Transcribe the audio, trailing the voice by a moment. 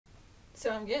So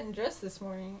I'm getting dressed this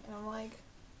morning, and I'm like,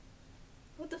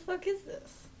 what the fuck is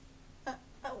this?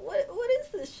 What is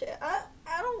this shit? I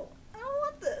don't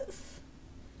want this.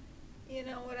 You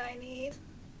know what I need?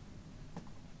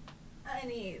 I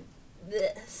need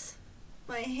this.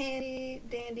 My handy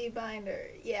dandy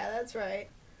binder. Yeah, that's right.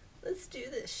 Let's do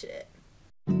this shit.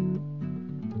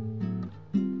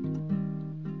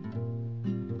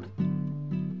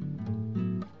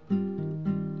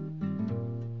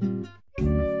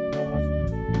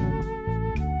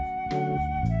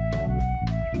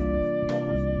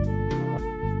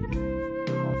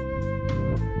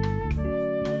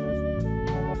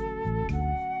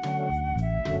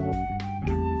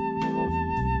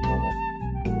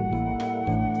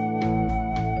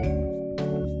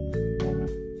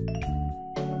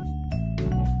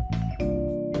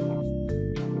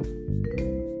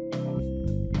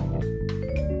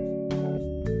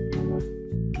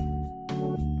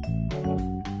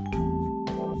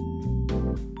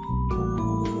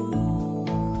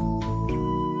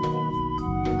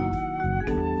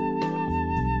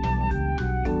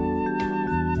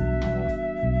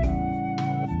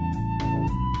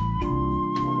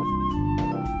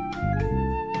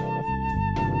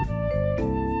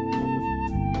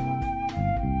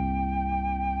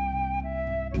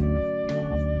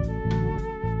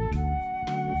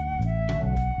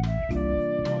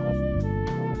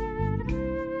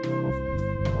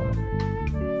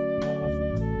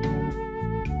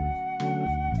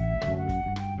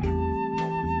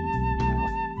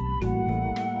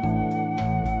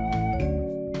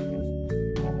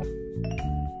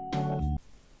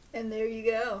 And there you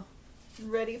go.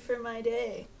 Ready for my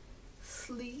day.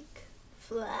 Sleek,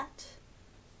 flat,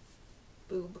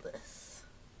 boobless.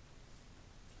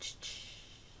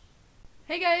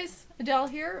 Hey guys, Adele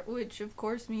here, which of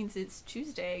course means it's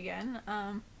Tuesday again.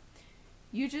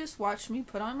 You just watched me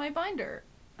put on my binder.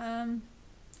 And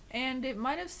it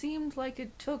might have seemed like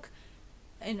it took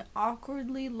an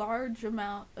awkwardly large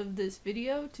amount of this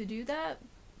video to do that.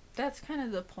 That's kind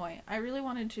of the point. I really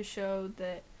wanted to show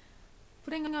that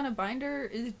putting on a binder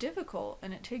is difficult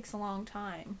and it takes a long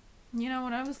time. You know,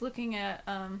 when I was looking at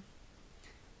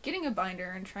getting a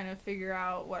binder and trying to figure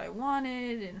out what I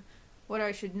wanted and what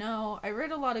I should know, I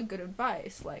read a lot of good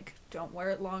advice, like don't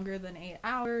wear it longer than 8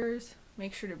 hours,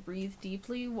 make sure to breathe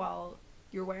deeply while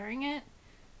you're wearing it.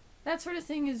 That sort of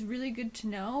thing is really good to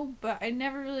know, but I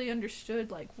never really understood,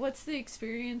 like, what's the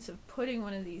experience of putting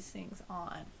one of these things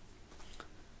on.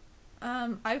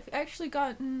 I've actually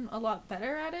gotten a lot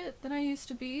better at it than I used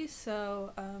to be,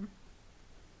 so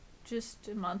just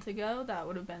a month ago that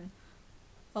would have been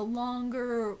a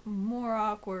longer, more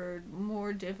awkward,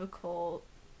 more difficult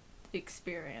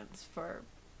experience for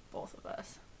both of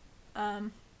us.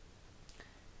 And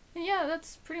yeah,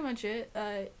 that's pretty much it.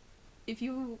 If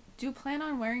you do plan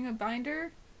on wearing a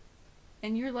binder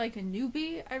and you're like a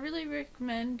newbie, I really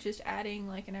recommend just adding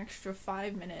like an extra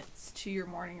 5 minutes to your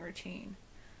morning routine.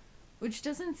 Which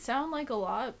doesn't sound like a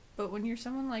lot, but when you're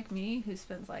someone like me who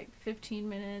spends like 15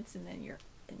 minutes and then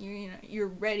you're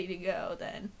ready to go,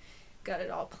 then got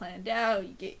it all planned out,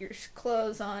 you get your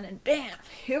clothes on, and bam,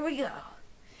 here we go.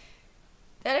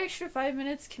 That extra 5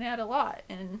 minutes can add a lot,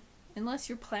 and unless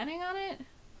you're planning on it,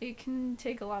 it can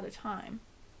take a lot of time.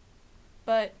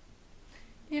 But,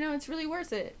 you know, it's really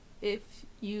worth it. If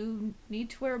you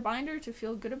need to wear a binder to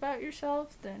feel good about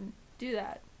yourself, then do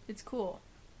that. It's cool.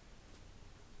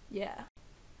 Yeah.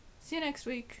 See you next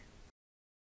week.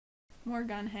 More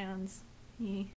gun hands.